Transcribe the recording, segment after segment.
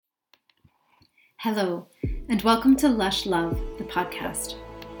Hello, and welcome to Lush Love, the podcast.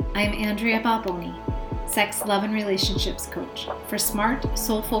 I am Andrea Balboni, sex, love, and relationships coach for smart,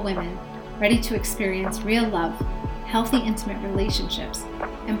 soulful women ready to experience real love, healthy, intimate relationships,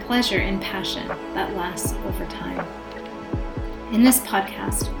 and pleasure and passion that lasts over time. In this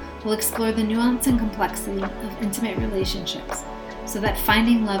podcast, we'll explore the nuance and complexity of intimate relationships so that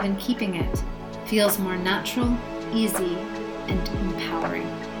finding love and keeping it feels more natural, easy, and empowering.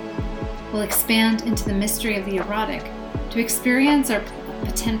 We'll expand into the mystery of the erotic to experience our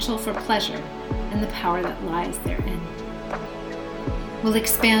potential for pleasure and the power that lies therein. We'll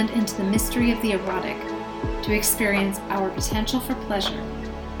expand into the mystery of the erotic to experience our potential for pleasure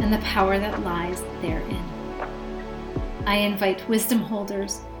and the power that lies therein. I invite wisdom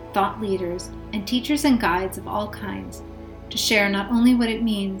holders, thought leaders, and teachers and guides of all kinds to share not only what it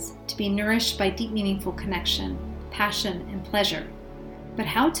means to be nourished by deep, meaningful connection, passion, and pleasure, but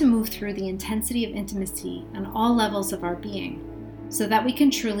how to move through the intensity of intimacy on all levels of our being so that we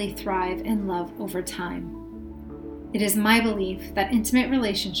can truly thrive and love over time. It is my belief that intimate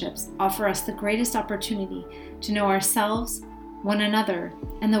relationships offer us the greatest opportunity to know ourselves, one another,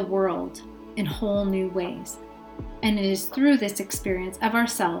 and the world in whole new ways. And it is through this experience of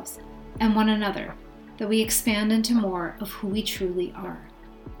ourselves and one another that we expand into more of who we truly are.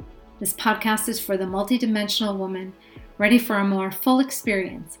 This podcast is for the multidimensional woman ready for a more full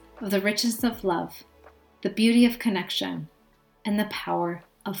experience of the richness of love, the beauty of connection, and the power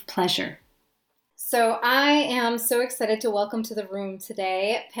of pleasure. So I am so excited to welcome to the room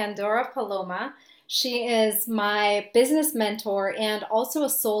today Pandora Paloma. She is my business mentor and also a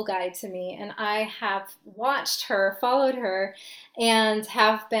soul guide to me, and I have watched her, followed her, and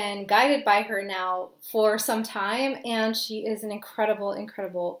have been guided by her now for some time, and she is an incredible,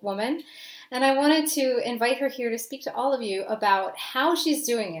 incredible woman. And I wanted to invite her here to speak to all of you about how she's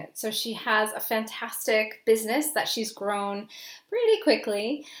doing it. So she has a fantastic business that she's grown pretty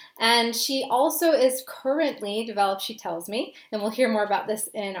quickly. And she also is currently developed, she tells me, and we'll hear more about this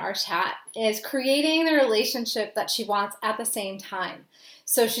in our chat, is creating the relationship that she wants at the same time.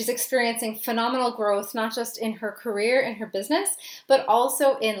 So she's experiencing phenomenal growth, not just in her career and her business, but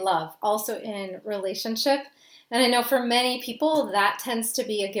also in love, also in relationship. And I know for many people that tends to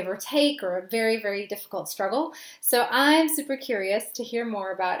be a give or take or a very, very difficult struggle. So I'm super curious to hear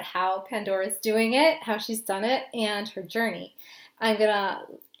more about how Pandora's doing it, how she's done it, and her journey. I'm gonna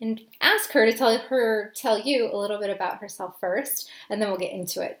ask her to tell you a little bit about herself first, and then we'll get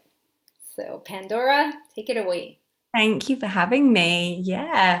into it. So Pandora, take it away. Thank you for having me.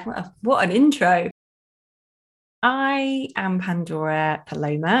 Yeah, what an intro. I am Pandora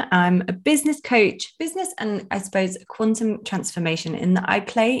Paloma. I'm a business coach, business and I suppose quantum transformation, in that I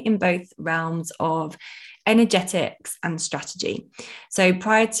play in both realms of energetics and strategy. So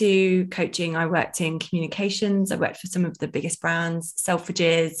prior to coaching, I worked in communications. I worked for some of the biggest brands,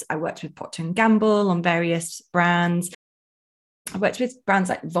 Selfridges. I worked with Procter & Gamble on various brands. I worked with brands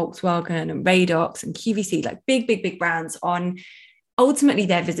like Volkswagen and Radox and QVC, like big brands on ultimately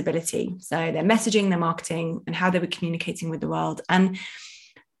their visibility. So their messaging, their marketing, and how they were communicating with the world. And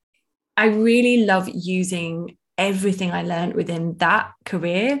I really love using everything I learned within that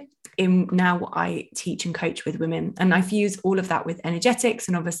career in now what I teach and coach with women. And I've used all of that with energetics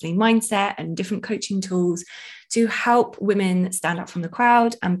and obviously mindset and different coaching tools to help women stand out from the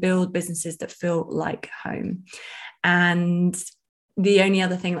crowd and build businesses that feel like home. And the only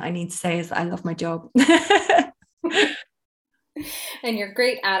other thing that I need to say is that I love my job. And you're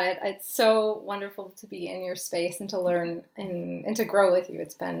great at it. It's so wonderful to be in your space and to learn and to grow with you.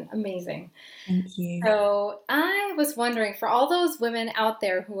 It's been amazing. Thank you. So I was wondering, for all those women out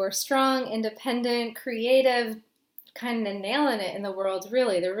there who are strong, independent, creative, kind of nailing it in the world,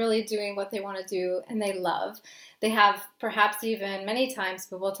 really, they're really doing what they want to do and they love. They have perhaps even many times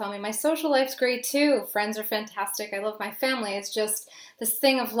people tell me, my social life's great too. Friends are fantastic. I love my family. It's just this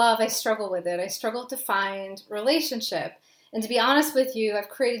thing of love. I struggle with it. I struggle to find relationship. And to be honest with you, I've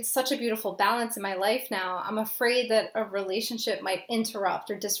created such a beautiful balance in my life now. I'm afraid that a relationship might interrupt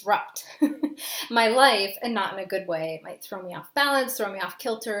or disrupt my life, and not in a good way. It might throw me off balance, throw me off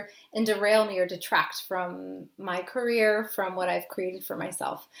kilter, and derail me or detract from my career, from what I've created for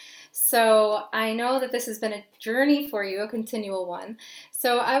myself. So I know that this has been a journey for you, a continual one.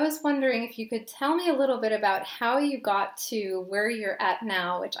 So I was wondering if you could tell me a little bit about how you got to where you're at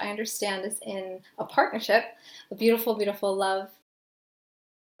now, which I understand is in a partnership, a beautiful, beautiful love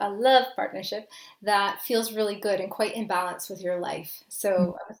partnership that feels really good and quite in balance with your life. So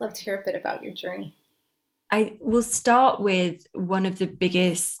I would love to hear a bit about your journey. I will start with one of the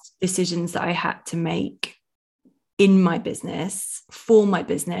biggest decisions that I had to make in my business, for my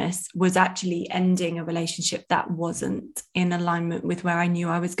business, was actually ending a relationship that wasn't in alignment with where I knew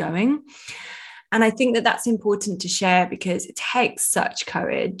I was going. And I think that that's important to share because it takes such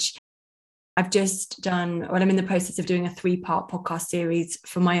courage. I'm in the process of doing a 3-part podcast series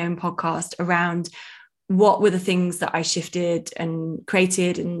for my own podcast around what were the things that I shifted and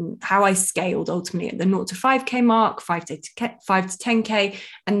created and how I scaled ultimately at the 0 to 5K mark, 5 to 10K,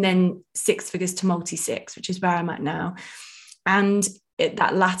 and then 6 figures to multi-6, which is where I'm at now. And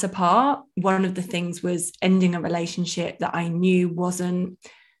that latter part, one of the things was ending a relationship that I knew wasn't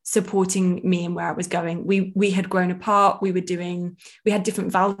supporting me and where I was going. We had grown apart. We had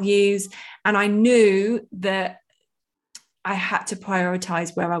different values. And I knew that I had to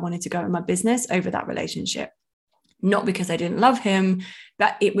prioritize where I wanted to go in my business over that relationship. Not because I didn't love him,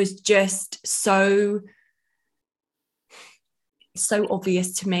 but it was just so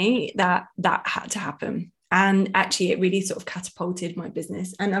obvious to me that had to happen. And actually it really sort of catapulted my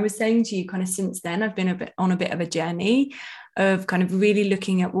business. And I was saying to you kind of since then, I've been on a bit of a journey of kind of really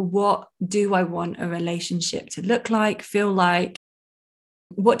looking at, well, what do I want a relationship to look like, feel like?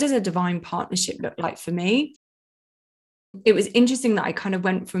 What does a divine partnership look like for me? It was interesting that I kind of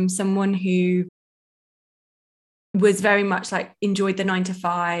went from someone who was very much like enjoyed the 9 to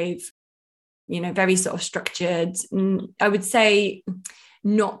 5, very sort of structured. I would say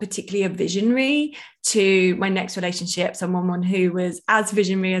not particularly a visionary, to my next relationship, someone who was as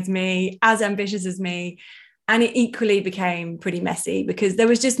visionary as me, as ambitious as me. And it equally became pretty messy because there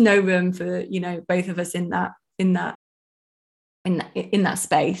was just no room for, both of us in that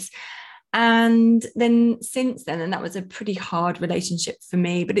space. And then since then, and that was a pretty hard relationship for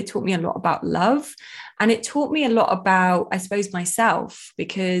me, but it taught me a lot about love. And it taught me a lot about, I suppose, myself,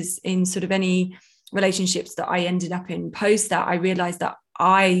 because in sort of any relationships that I ended up in post that, I realized that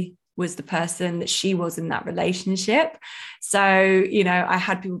I was the person that she was in that relationship. So, I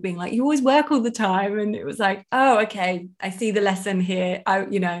had people being like, you always work all the time. And it was like, oh, okay, I see the lesson here.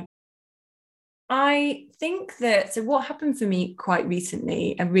 I think that, so what happened for me quite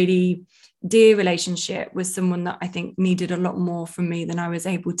recently, a really dear relationship with someone that I think needed a lot more from me than I was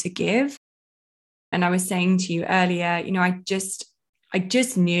able to give. And I was saying to you earlier, I just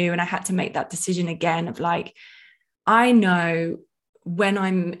knew, and I had to make that decision again of like, I know when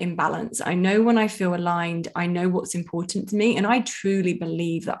I'm in balance, I know when I feel aligned, I know what's important to me. And I truly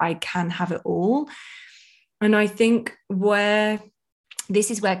believe that I can have it all. And I think this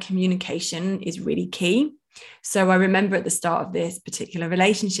is where communication is really key. So I remember at the start of this particular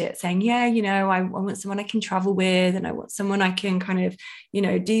relationship saying, yeah, I want someone I can travel with, and I want someone I can kind of,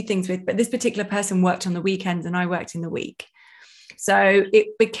 do things with. But this particular person worked on the weekends and I worked in the week. So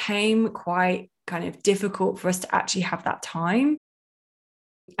it became quite kind of difficult for us to actually have that time.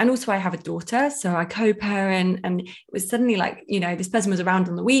 And also I have a daughter, so I co-parent, and it was suddenly like, this person was around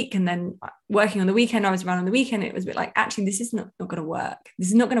on the week, and then working on the weekend, I was around on the weekend. It was a bit like, actually, this is not going to work. This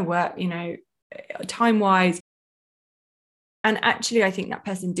is not going to work, time-wise. And actually, I think that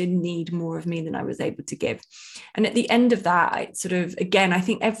person did need more of me than I was able to give. And at the end of that, I sort of, again, I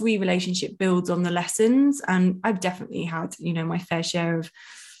think every relationship builds on the lessons. And I've definitely had, my fair share of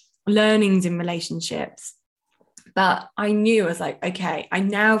learnings in relationships. But I knew, I was like, okay, I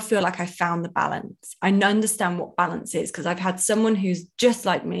now feel like I found the balance. I understand what balance is, because I've had someone who's just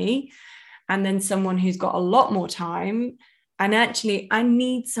like me, and then someone who's got a lot more time. And actually, I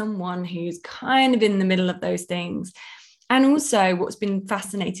need someone who's kind of in the middle of those things. And also what's been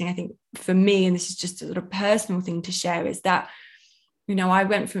fascinating, I think, for me, and this is just a sort of personal thing to share, is that, I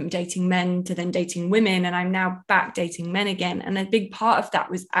went from dating men to then dating women, and I'm now back dating men again. And a big part of that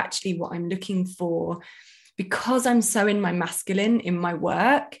was actually what I'm looking for. Because I'm so in my masculine in my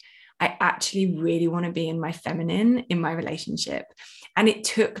work, I actually really want to be in my feminine in my relationship. And it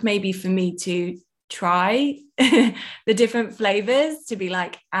took maybe for me to try the different flavors to be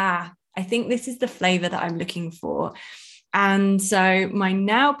like, I think this is the flavor that I'm looking for. And so my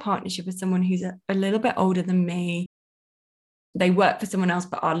now partnership is someone who's a little bit older than me. They work for someone else,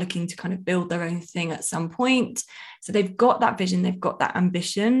 but are looking to kind of build their own thing at some point. So they've got that vision, they've got that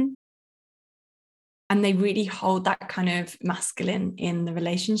ambition. And they really hold that kind of masculine in the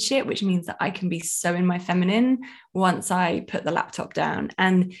relationship, which means that I can be so in my feminine once I put the laptop down.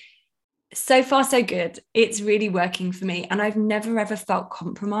 And so far, so good. It's really working for me. And I've never, ever felt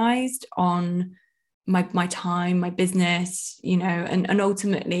compromised on my time, my business, and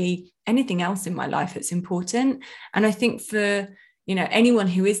ultimately anything else in my life that's important. And I think for anyone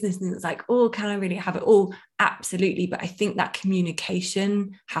who is listening that's like, oh, can I really have it all? Absolutely. But I think that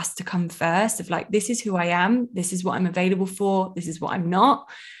communication has to come first, of like, this is who I am. This is what I'm available for. This is what I'm not.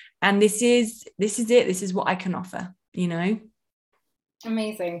 And this is it. This is what I can offer. you know?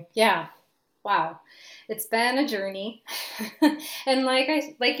 Amazing. Yeah. Wow. It's been a journey. And like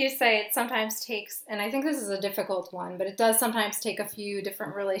you say, it sometimes takes, and I think this is a difficult one, but it does sometimes take a few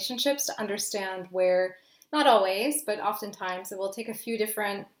different relationships to understand where, not always, but oftentimes it will take a few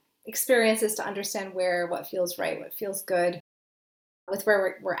different experiences to understand where what feels right, what feels good with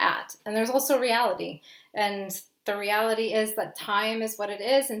where we're at. And there's also reality. And the reality is that time is what it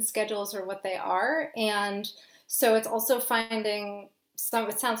is and schedules are what they are. And so it's also finding some,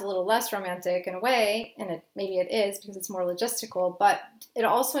 it sounds a little less romantic in a way, and maybe it is because it's more logistical, but it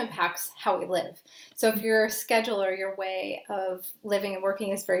also impacts how we live. So if your schedule or your way of living and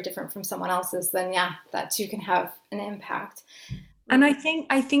working is very different from someone else's, then yeah, that too can have an impact. And I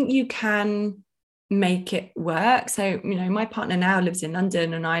think you can make it work. So, my partner now lives in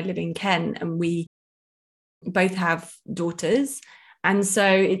London and I live in Kent, and we both have daughters. And so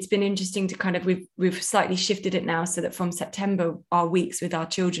it's been interesting to kind of, we've slightly shifted it now so that from September, our weeks with our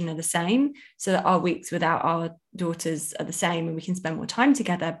children are the same, so that our weeks without our daughters are the same and we can spend more time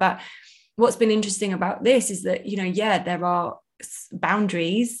together. But what's been interesting about this is that, there are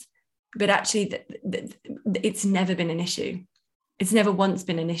boundaries, but actually it's never been an issue. It's never once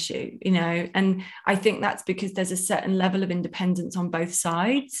been an issue, and I think that's because there's a certain level of independence on both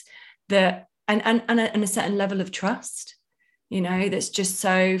sides that, and a certain level of trust, that's just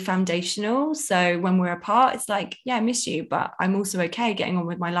so foundational. So when we're apart, it's like, yeah, I miss you, but I'm also okay getting on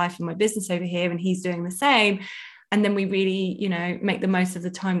with my life and my business over here, and he's doing the same. And then we really, make the most of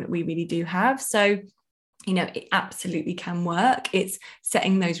the time that we really do have. So, it absolutely can work. It's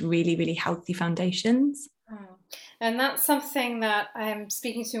setting those really, really healthy foundations. And that's something that I'm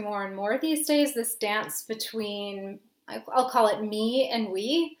speaking to more and more these days, this dance between, I'll call it me and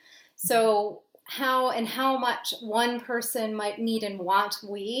we. So how much one person might need and want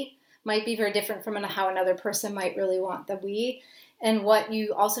we might be very different from how another person might really want the we, and what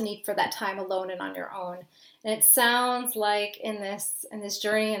you also need for that time alone and on your own. And it sounds like in this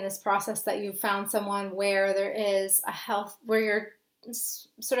journey, in this process, that you've found someone where there is a health, where you're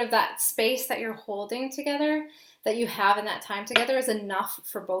sort of that space that you're holding together, that you have in that time together, is enough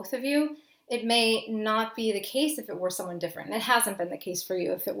for both of you. It may not be the case if it were someone different. And it hasn't been the case for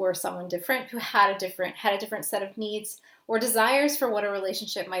you if it were someone different who had a different set of needs or desires for what a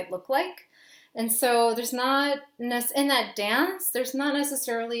relationship might look like. And so there's not, in that dance, there's not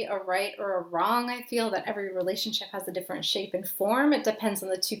necessarily a right or a wrong. I feel that every relationship has a different shape and form. It depends on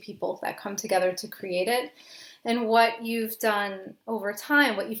the two people that come together to create it. And what you've done over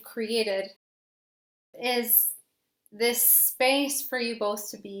time, what you've created, is this space for you both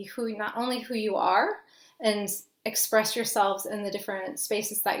to be not only who you are and express yourselves in the different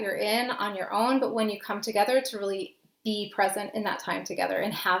spaces that you're in on your own, but when you come together to really be present in that time together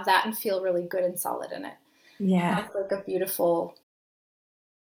and have that and feel really good and solid in it. Yeah. That's like a beautiful,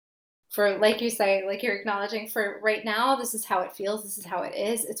 for, like you say, like you're acknowledging, for right now, this is how it feels, this is how it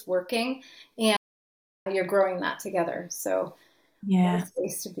is, it's working, and you're growing that together. So yeah,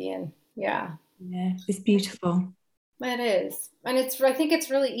 space to be in. Yeah. Yeah, it's beautiful. It is. And I think it's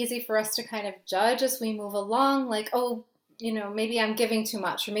really easy for us to kind of judge as we move along, like, oh, maybe I'm giving too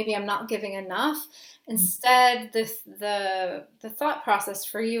much, or maybe I'm not giving enough. Instead, the thought process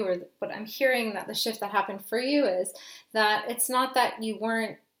for you, or what I'm hearing, that the shift that happened for you, is that it's not that you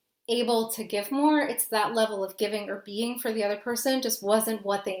weren't able to give more, it's that level of giving or being for the other person just wasn't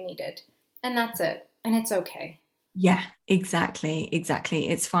what they needed. And that's it. And it's okay. Yeah, exactly.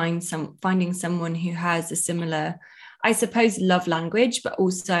 It's finding someone who has a similar, I suppose, love language, but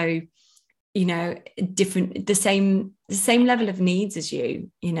also, different, the same level of needs as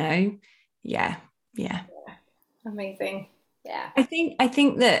you. Yeah. Amazing. Yeah. I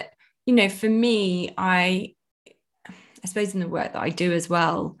think that, for me, I suppose in the work that I do as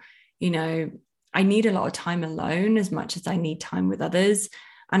well, I need a lot of time alone as much as I need time with others.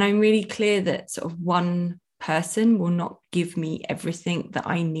 And I'm really clear that sort of one person will not give me everything that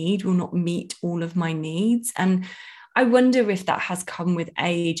I need, will not meet all of my needs. And I wonder if that has come with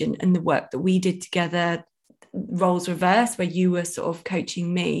age and the work that we did together, roles reverse, where you were sort of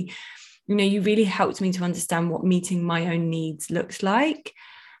coaching me. You really helped me to understand what meeting my own needs looks like.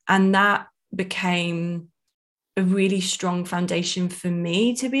 And that became a really strong foundation for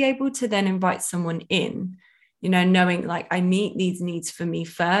me to be able to then invite someone in, knowing like I meet these needs for me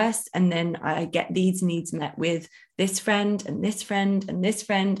first, and then I get these needs met with this friend and this friend and this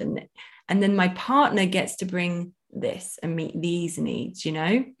friend, and then my partner gets to bring this and meet these needs.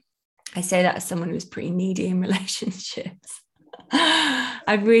 I say that as someone who's pretty needy in relationships.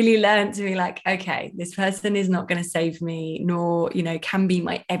 I've really learned to be like, okay, this person is not going to save me, nor, can be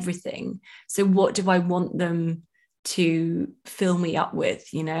my everything. So what do I want them to fill me up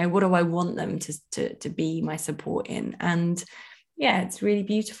with? You know, what do I want them to be my support in? And yeah, it's really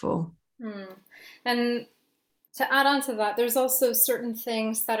beautiful. And to add on to that, there's also certain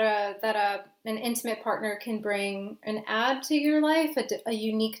things that an intimate partner can bring and add to your life, a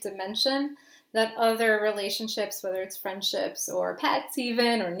unique dimension that other relationships, whether it's friendships or pets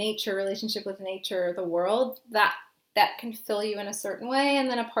even, or nature, relationship with nature or the world, that can fill you in a certain way. And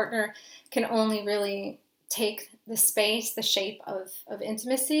then a partner can only really take the space, the shape of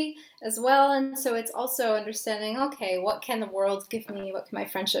intimacy as well. And so it's also understanding, okay, what can the world give me? What can my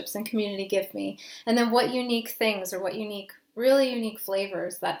friendships and community give me? And then what unique things, or what really unique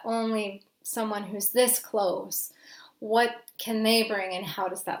flavors that only someone who's this close, what can they bring, and how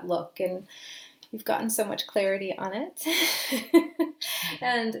does that look? And you've gotten so much clarity on it.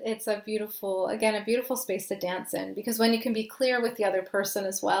 And it's a beautiful space to dance in, because when you can be clear with the other person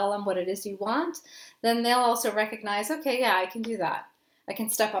as well on what it is you want, then they'll also recognize, okay, yeah, I can do that. I can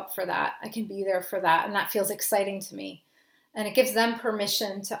step up for that. I can be there for that. And that feels exciting to me. And it gives them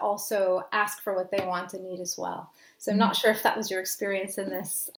permission to also ask for what they want and need as well. So I'm not sure if that was your experience in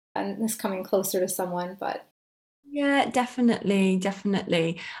this, and this coming closer to someone, but Yeah, definitely,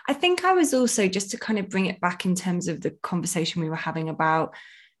 definitely. I think I was also, just to kind of bring it back in terms of the conversation we were having about,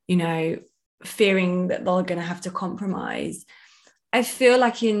 you know, fearing that they're going to have to compromise. I feel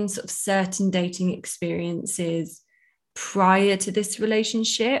like in sort of certain dating experiences prior to this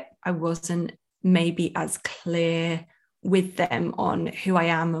relationship, I wasn't maybe as clear with them on who I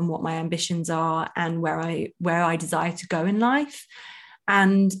am and what my ambitions are and where I desire to go in life.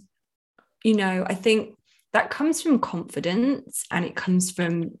 And, you know, I think that comes from confidence, and it comes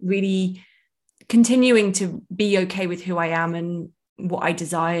from really continuing to be okay with who I am and what I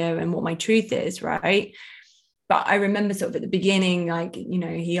desire and what my truth is, right? But I remember sort of at the beginning, like, you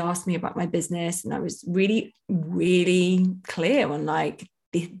know, he asked me about my business, and I was really, really clear on like,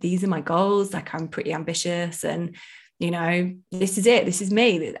 these are my goals. Like, I'm pretty ambitious, and, you know, this is it. This is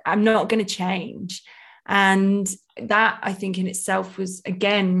me. I'm not going to change. And that, I think, in itself was,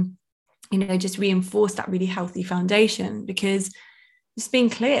 again, you know, just reinforced that really healthy foundation, because just being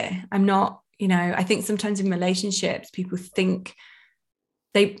clear, I'm not, you know, I think sometimes in relationships, people think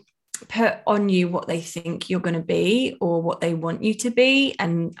they put on you what they think you're going to be or what they want you to be.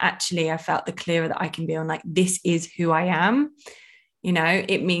 And actually, I felt the clearer that I can be on like, this is who I am. You know,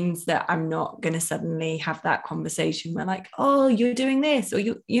 it means that I'm not going to suddenly have that conversation where like, oh, you're doing this, or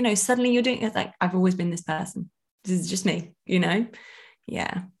you know, suddenly you're doing it. Like, I've always been this person. This is just me, you know?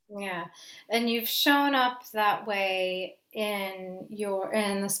 Yeah. yeah. And you've shown up that way in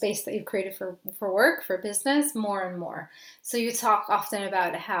the space that you've created for work, for business, more and more. So you talk often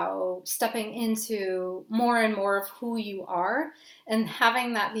about how stepping into more and more of who you are and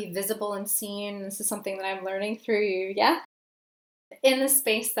having that be visible and seen. This is something that I'm learning through you, yeah, in the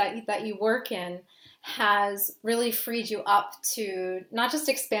space that you work in, has really freed you up to not just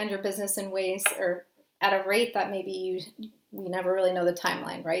expand your business in ways or at a rate that maybe we never really know the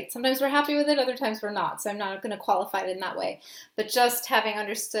timeline, right? Sometimes we're happy with it, other times we're not. So I'm not going to qualify it in that way. But just having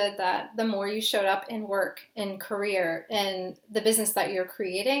understood that the more you showed up in work, in career, in the business that you're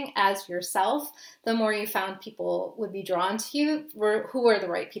creating as yourself, the more you found people would be drawn to you, who are the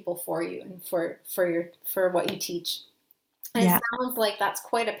right people for you and for what you teach. And Yeah. it sounds like that's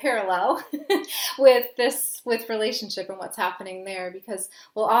quite a parallel with relationship and what's happening there, because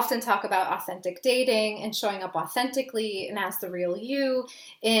we'll often talk about authentic dating and showing up authentically and as the real you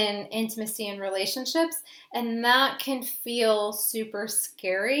in intimacy and relationships. And that can feel super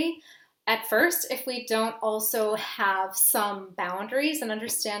scary at first if we don't also have some boundaries and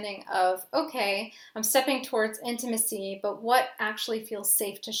understanding of, okay, I'm stepping towards intimacy, but what actually feels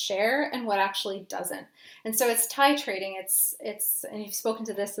safe to share and what actually doesn't. And so it's titrating. It's and you've spoken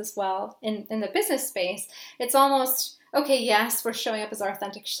to this as well in the business space. It's almost, okay, yes, we're showing up as our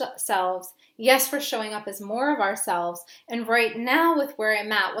authentic selves. Yes, we're showing up as more of ourselves. And right now, with where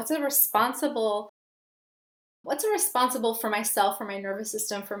I'm at, what's a responsible for myself, for my nervous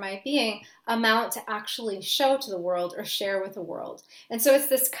system, for my being amount to actually show to the world or share with the world? And so it's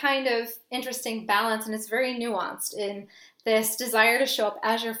this kind of interesting balance, and it's very nuanced in this desire to show up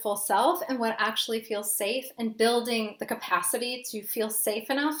as your full self and what actually feels safe, and building the capacity to feel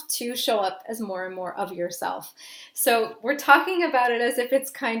safe enough to show up as more and more of yourself. So we're talking about it as if it's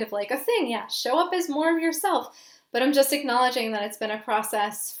kind of like a thing. Yeah, show up as more of yourself. But I'm just acknowledging that it's been a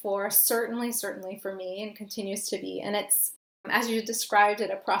process for certainly for me, and continues to be. And it's, as you described it,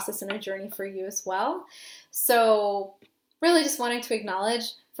 a process and a journey for you as well. So really just wanting to acknowledge,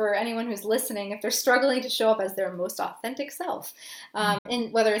 for anyone who's listening, if they're struggling to show up as their most authentic self,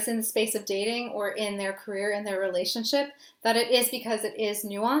 in whether it's in the space of dating or in their career, in their relationship, that it is because it is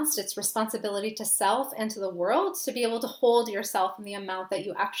nuanced. It's responsibility to self and to the world to be able to hold yourself in the amount that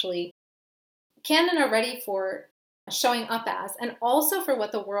you actually can and are ready for showing up as, and also for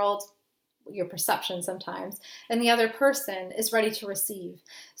what the world, your perception sometimes, and the other person is ready to receive.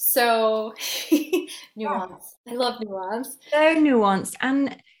 So nuance. I love nuance. So nuanced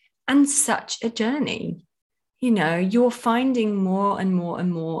and such a journey. You know, you're finding more and more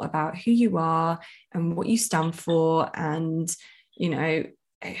and more about who you are and what you stand for, and, you know,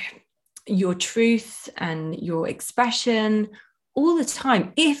 your truth and your expression all the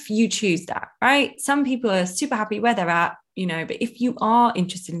time, if you choose that, right? Some people are super happy where they're at, you know, but if you are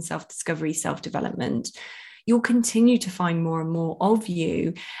interested in self-discovery, self-development, you'll continue to find more and more of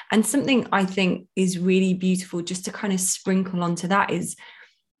you. And something I think is really beautiful, just to kind of sprinkle onto that, is,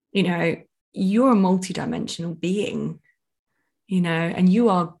 you know, you're a multidimensional being, you know, and you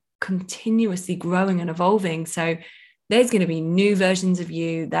are continuously growing and evolving. So there's going to be new versions of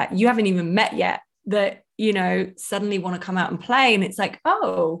you that you haven't even met yet that, you know, suddenly want to come out and play. And it's like,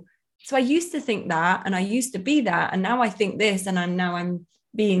 oh, so I used to think that, and I used to be that, and now I think this, and I'm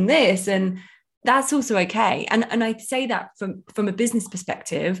being this. And that's also okay. And I say that from a business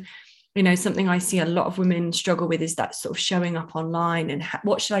perspective. You know, something I see a lot of women struggle with is that sort of showing up online and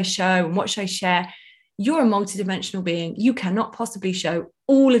what should I show and what should I share? You're a multidimensional being. You cannot possibly show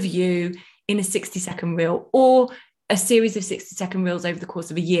all of you in a 60-second reel or a series of 60-second reels over the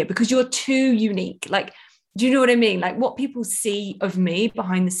course of a year, because you're too unique. Like, do you know what I mean? Like, what people see of me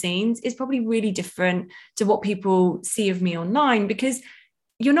behind the scenes is probably really different to what people see of me online, because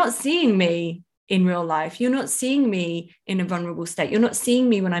you're not seeing me in real life. You're not seeing me in a vulnerable state. You're not seeing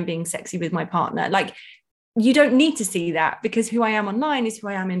me when I'm being sexy with my partner. Like, you don't need to see that, because who I am online is who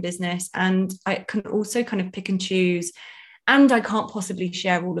I am in business. And I can also kind of pick and choose, and I can't possibly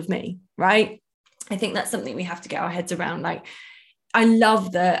share all of me, right? I think that's something we have to get our heads around. Like, I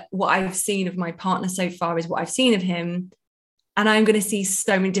love that what I've seen of my partner so far is what I've seen of him. And I'm going to see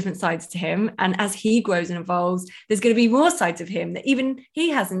so many different sides to him. And as he grows and evolves, there's going to be more sides of him that even he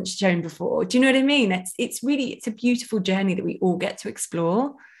hasn't shown before. Do you know what I mean? It's a beautiful journey that we all get to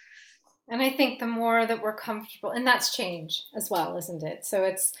explore. And I think the more that we're comfortable, and that's change as well, isn't it? So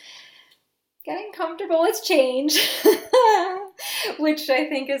it's getting comfortable with change, which I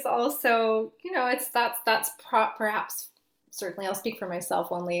think is also, you know, perhaps, certainly I'll speak for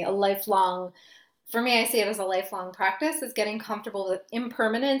myself only, a lifelong, for me, I see it as a lifelong practice, is getting comfortable with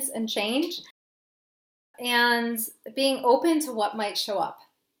impermanence and change, and being open to what might show up,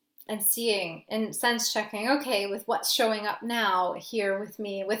 and seeing and sense checking, okay, with what's showing up now here with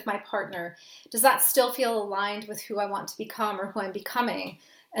me, with my partner, does that still feel aligned with who I want to become or who I'm becoming?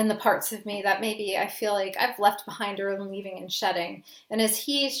 And the parts of me that maybe I feel like I've left behind or am leaving and shedding. And as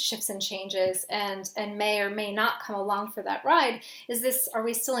he shifts and changes and may or may not come along for that ride, are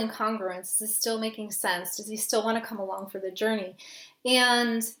we still in congruence? Is this still making sense? Does he still want to come along for the journey?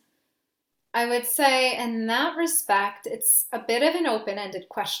 And I would say in that respect, it's a bit of an open-ended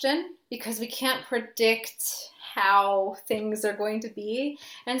question, because we can't predict how things are going to be.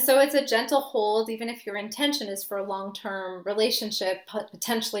 And so it's a gentle hold, even if your intention is for a long-term relationship,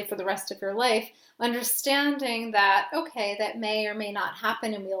 potentially for the rest of your life, understanding that, okay, that may or may not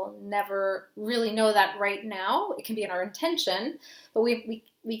happen, and we'll never really know that right now. It can be in our intention, but we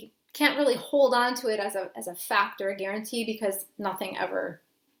can't really hold on to it as a fact or a guarantee, because nothing ever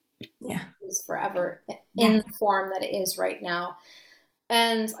is forever in the form that it is right now.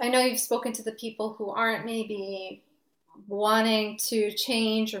 And I know you've spoken to the people who aren't maybe wanting to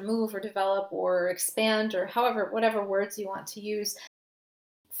change or move or develop or expand, or whatever words you want to use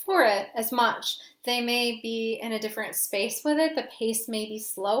for it as much. They may be in a different space with it. The pace may be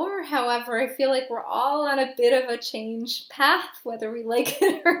slower. However, I feel like we're all on a bit of a change path, whether we like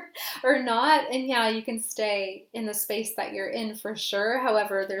it or not. And yeah, you can stay in the space that you're in for sure.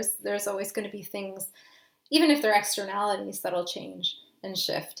 However, there's always going to be things, even if they're externalities, that'll change and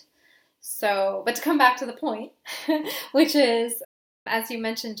shift. So, but to come back to the point, which is, as you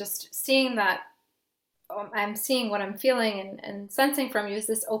mentioned, just seeing that I'm seeing what I'm feeling and sensing from you, is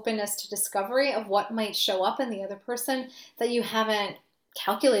this openness to discovery of what might show up in the other person that you haven't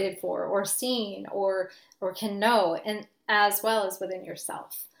calculated for or seen or can know, and as well as within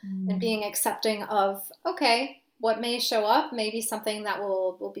yourself. And being accepting of, okay, what may show up may be something that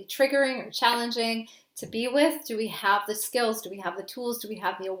will be triggering or challenging to be with. Do we have the skills? Do we have the tools? Do we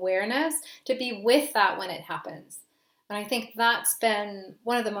have the awareness to be with that when it happens? And I think that's been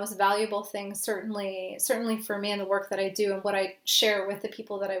one of the most valuable things, certainly for me and the work that I do and what I share with the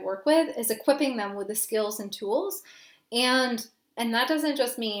people that I work with, is equipping them with the skills and tools. And that doesn't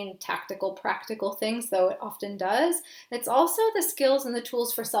just mean tactical, practical things, though it often does. It's also the skills and the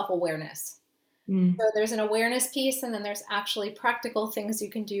tools for self-awareness. So there's an awareness piece, and then there's actually practical things you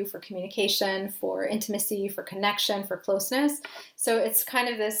can do for communication, for intimacy, for connection, for closeness. So it's kind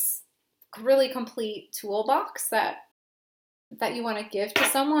of this really complete toolbox that you want to give to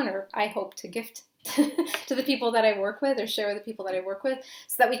someone, or I hope to gift to the people that I work with, or share with the people that I work with,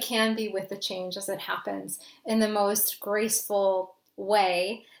 so that we can be with the change as it happens in the most graceful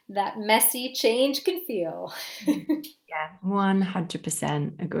way that messy change can feel. Yeah,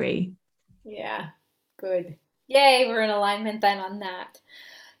 100% agree. Yeah, good. Yay, we're in alignment then on that.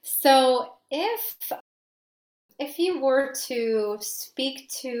 So if you were to speak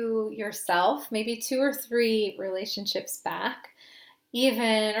to yourself, maybe 2 or 3 relationships back,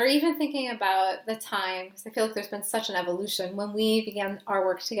 even thinking about the time, because I feel like there's been such an evolution when we began our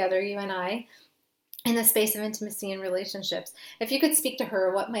work together, you and I, in the space of intimacy and relationships. If you could speak to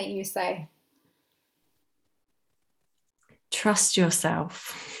her, what might you say? Trust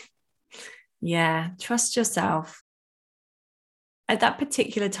yourself. Yeah, trust yourself. At that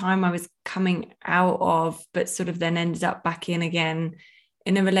particular time, I was coming out of, but sort of then ended up back in again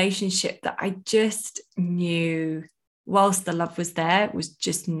in a relationship that I just knew, whilst the love was there, it was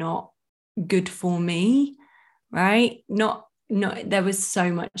just not good for me, right? Not, there was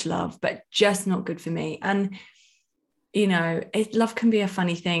so much love, but just not good for me. And, love can be a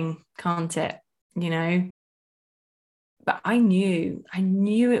funny thing, can't it? But I knew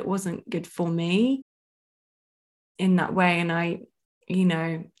it wasn't good for me in that way. And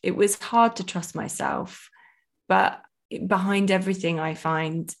it was hard to trust myself. But behind everything, I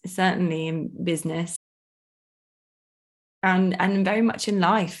find, certainly in business and very much in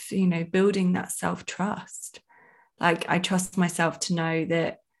life, building that self-trust. Like, I trust myself to know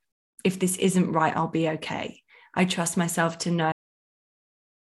that if this isn't right, I'll be okay. I trust myself to know,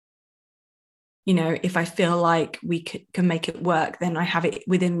 if I feel like we can make it work, then I have it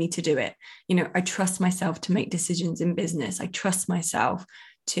within me to do it. I trust myself to make decisions in business. I trust myself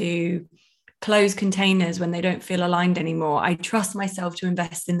to close containers when they don't feel aligned anymore. I trust myself to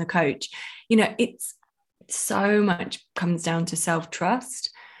invest in the coach. It's so much comes down to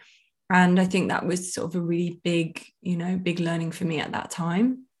self-trust. And I think that was sort of a really big learning for me at that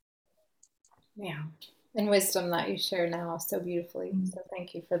time. Yeah. And wisdom that you share now so beautifully. So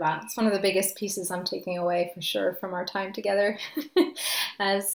thank you for that. It's one of the biggest pieces I'm taking away for sure from our time together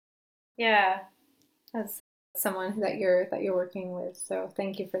as someone that you're working with. So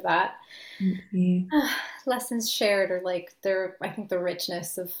thank you for that. Thank you. Lessons shared are like I think the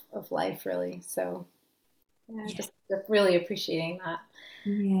richness of life, really. So just really appreciating that.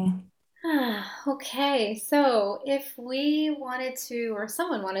 Yeah. Okay, so if we wanted to, or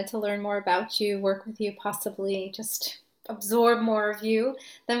someone wanted to learn more about you, work with you, possibly just absorb more of you,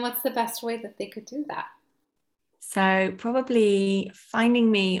 then what's the best way that they could do that? So probably finding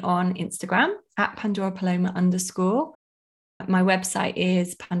me on Instagram at Pandora Paloma _. My website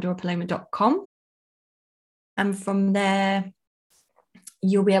is pandorapaloma.com. And from there,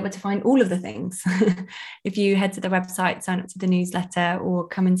 you'll be able to find all of the things. If you head to the website, sign up to the newsletter, or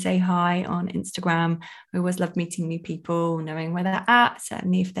come and say hi on Instagram. I always love meeting new people, knowing where they're at,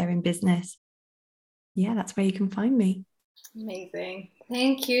 certainly if they're in business. Yeah, that's where you can find me. Amazing.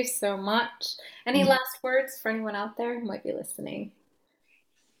 Thank you so much. Any last words for anyone out there who might be listening?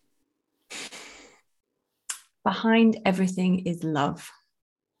 Behind everything is love.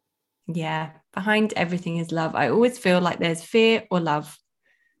 Yeah, behind everything is love. I always feel like there's fear or love,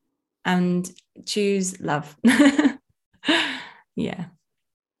 and choose love. Yeah.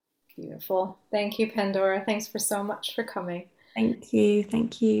 Beautiful. Thank you, Pandora. Thanks for so much for coming. Thank you.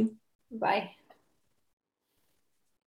 Thank you. Bye.